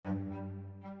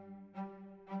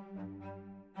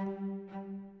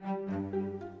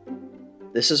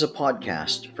This is a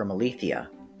podcast from Aletheia,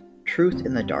 Truth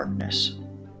in the Darkness,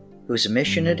 whose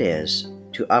mission it is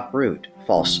to uproot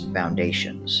false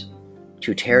foundations,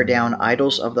 to tear down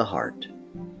idols of the heart,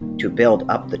 to build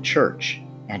up the church,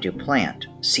 and to plant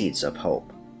seeds of hope.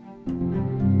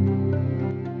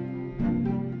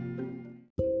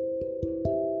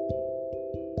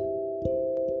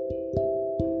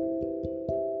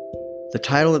 The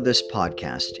title of this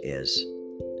podcast is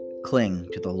Cling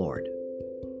to the Lord.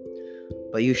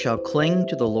 But you shall cling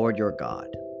to the Lord your God.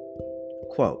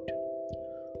 Quote,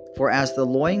 For as the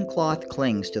loincloth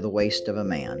clings to the waist of a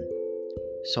man,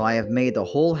 so I have made the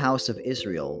whole house of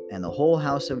Israel and the whole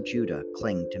house of Judah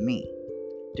cling to me,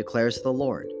 declares the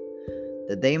Lord,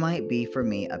 that they might be for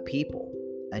me a people,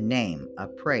 a name, a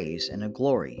praise, and a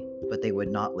glory, but they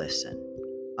would not listen.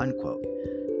 Unquote.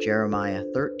 Jeremiah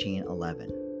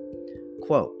 13:11.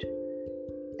 Quote,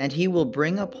 And he will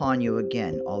bring upon you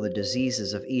again all the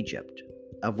diseases of Egypt,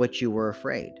 of which you were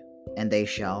afraid, and they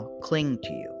shall cling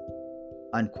to you.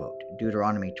 Unquote.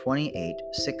 Deuteronomy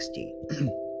 28:60.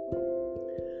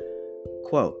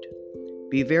 Quote,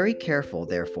 Be very careful,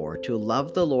 therefore, to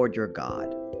love the Lord your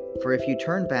God, for if you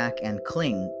turn back and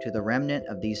cling to the remnant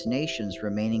of these nations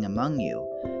remaining among you,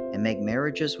 and make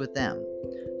marriages with them,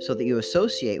 so that you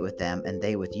associate with them and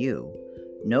they with you,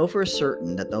 know for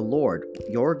certain that the Lord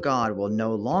your God will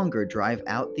no longer drive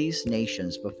out these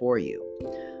nations before you,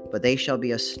 but they shall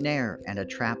be a snare and a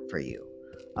trap for you,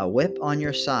 a whip on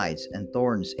your sides and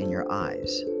thorns in your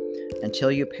eyes, until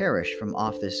you perish from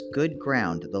off this good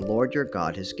ground the Lord your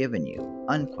God has given you.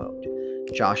 Unquote.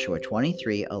 Joshua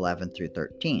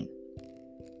 23:11-13.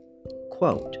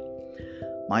 Quote,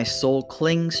 My soul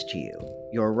clings to you,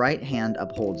 your right hand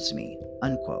upholds me.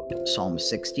 Unquote. Psalm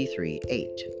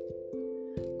 63:8.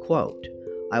 Quote,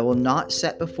 I will not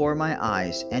set before my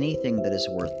eyes anything that is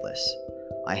worthless.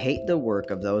 I hate the work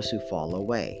of those who fall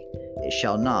away. It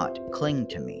shall not cling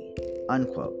to me.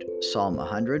 Unquote. Psalm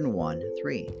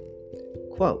 101:3.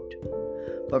 Quote,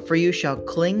 But for you shall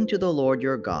cling to the Lord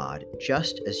your God,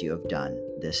 just as you have done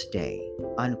this day.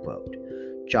 Unquote.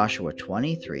 Joshua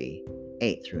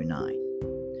 23:8-9.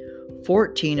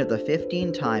 14 of the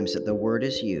 15 times that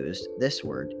this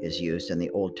word is used in the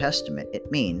Old Testament,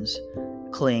 it means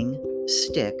cling,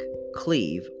 stick,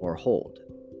 cleave, or hold.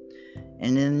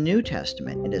 And in the New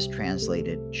Testament, it is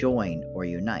translated join or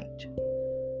unite,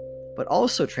 but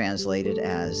also translated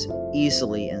as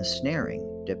easily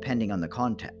ensnaring, depending on the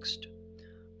context.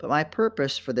 But my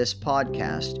purpose for this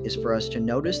podcast is for us to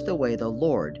notice the way the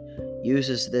Lord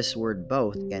uses this word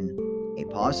both in a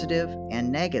positive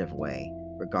and negative way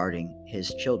regarding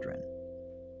his children.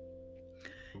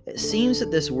 It seems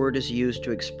that this word is used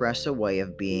to express a way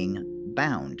of being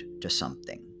bound to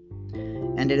something.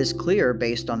 And it is clear,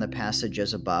 based on the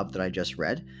passages above that I just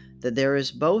read, that there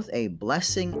is both a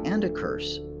blessing and a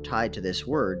curse tied to this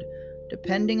word,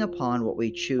 depending upon what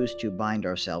we choose to bind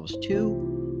ourselves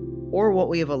to, or what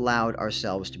we have allowed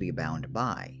ourselves to be bound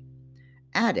by.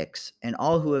 Addicts and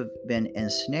all who have been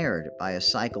ensnared by a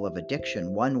cycle of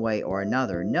addiction one way or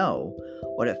another know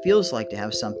what it feels like to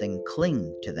have something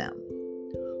cling to them,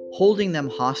 holding them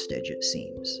hostage, it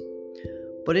seems.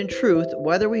 But in truth,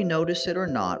 whether we notice it or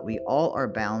not, we all are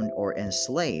bound or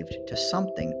enslaved to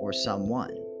something or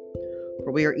someone.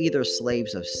 For we are either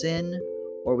slaves of sin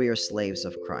or we are slaves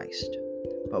of Christ.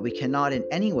 But we cannot in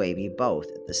any way be both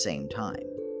at the same time.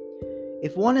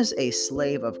 If one is a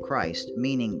slave of Christ,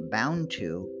 meaning bound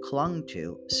to, clung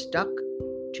to, stuck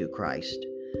to Christ,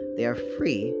 they are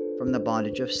free from the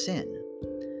bondage of sin.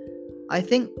 I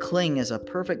think cling is a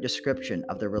perfect description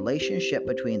of the relationship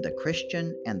between the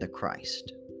Christian and the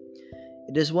Christ.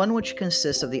 It is one which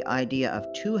consists of the idea of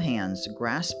two hands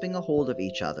grasping a hold of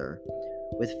each other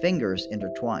with fingers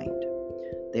intertwined.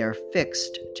 They are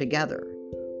fixed together,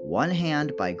 one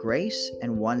hand by grace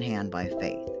and one hand by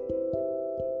faith.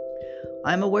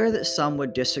 I am aware that some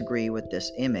would disagree with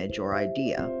this image or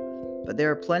idea, but there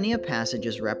are plenty of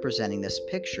passages representing this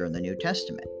picture in the New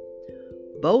Testament.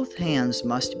 Both hands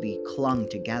must be clung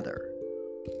together.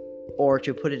 Or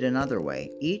to put it another way,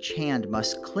 each hand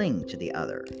must cling to the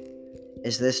other.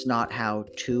 Is this not how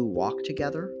two walk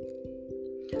together?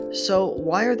 So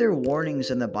why are there warnings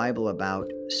in the Bible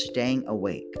about staying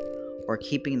awake, or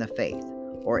keeping the faith,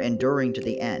 or enduring to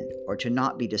the end, or to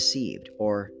not be deceived,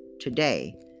 or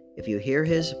today, if you hear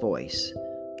his voice,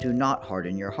 do not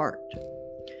harden your heart?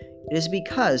 It is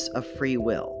because of free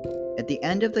will. At the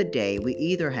end of the day, we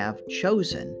either have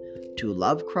chosen to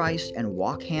love Christ and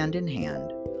walk hand in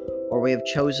hand, or we have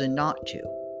chosen not to,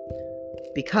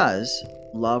 because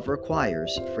love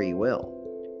requires free will.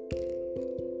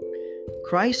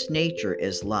 Christ's nature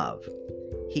is love.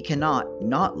 He cannot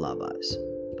not love us,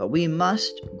 but we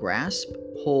must grasp,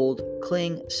 hold,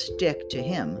 cling, stick to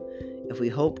Him if we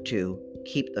hope to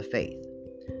keep the faith.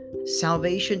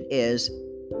 Salvation is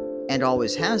and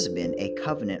always has been a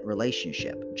covenant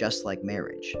relationship, just like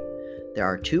marriage. There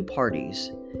are two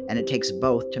parties, and it takes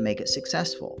both to make it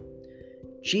successful.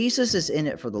 Jesus is in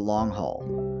it for the long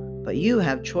haul, but you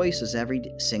have choices every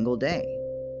single day.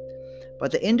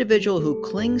 But the individual who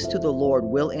clings to the Lord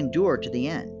will endure to the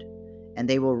end, and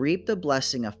they will reap the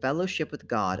blessing of fellowship with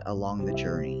God along the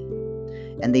journey.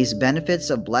 And these benefits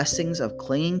of blessings of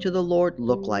clinging to the Lord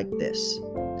look like this: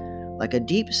 like a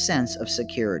deep sense of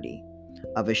security,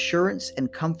 of assurance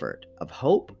and comfort, of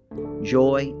hope,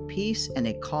 joy, peace, and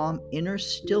a calm inner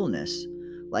stillness,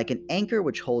 like an anchor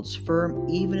which holds firm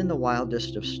even in the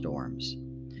wildest of storms.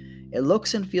 It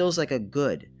looks and feels like a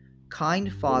good,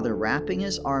 kind father wrapping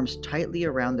his arms tightly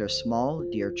around their small,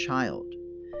 dear child.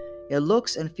 It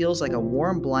looks and feels like a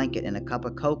warm blanket and a cup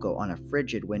of cocoa on a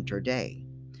frigid winter day.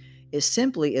 It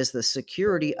simply is the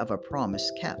security of a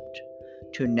promise kept,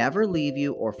 to never leave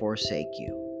you or forsake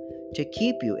you, to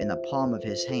keep you in the palm of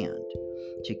his hand,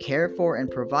 to care for and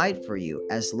provide for you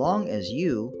as long as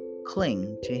you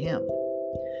cling to him.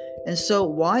 And so,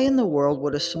 why in the world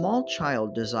would a small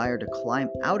child desire to climb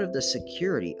out of the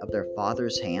security of their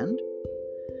father's hand?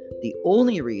 The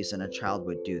only reason a child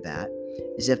would do that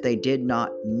is if they did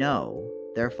not know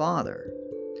their father.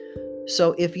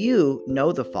 So, if you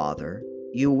know the Father,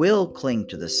 you will cling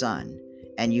to the Son,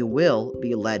 and you will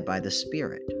be led by the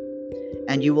Spirit.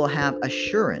 And you will have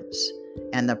assurance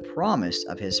and the promise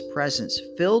of His presence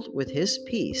filled with His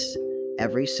peace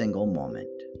every single moment.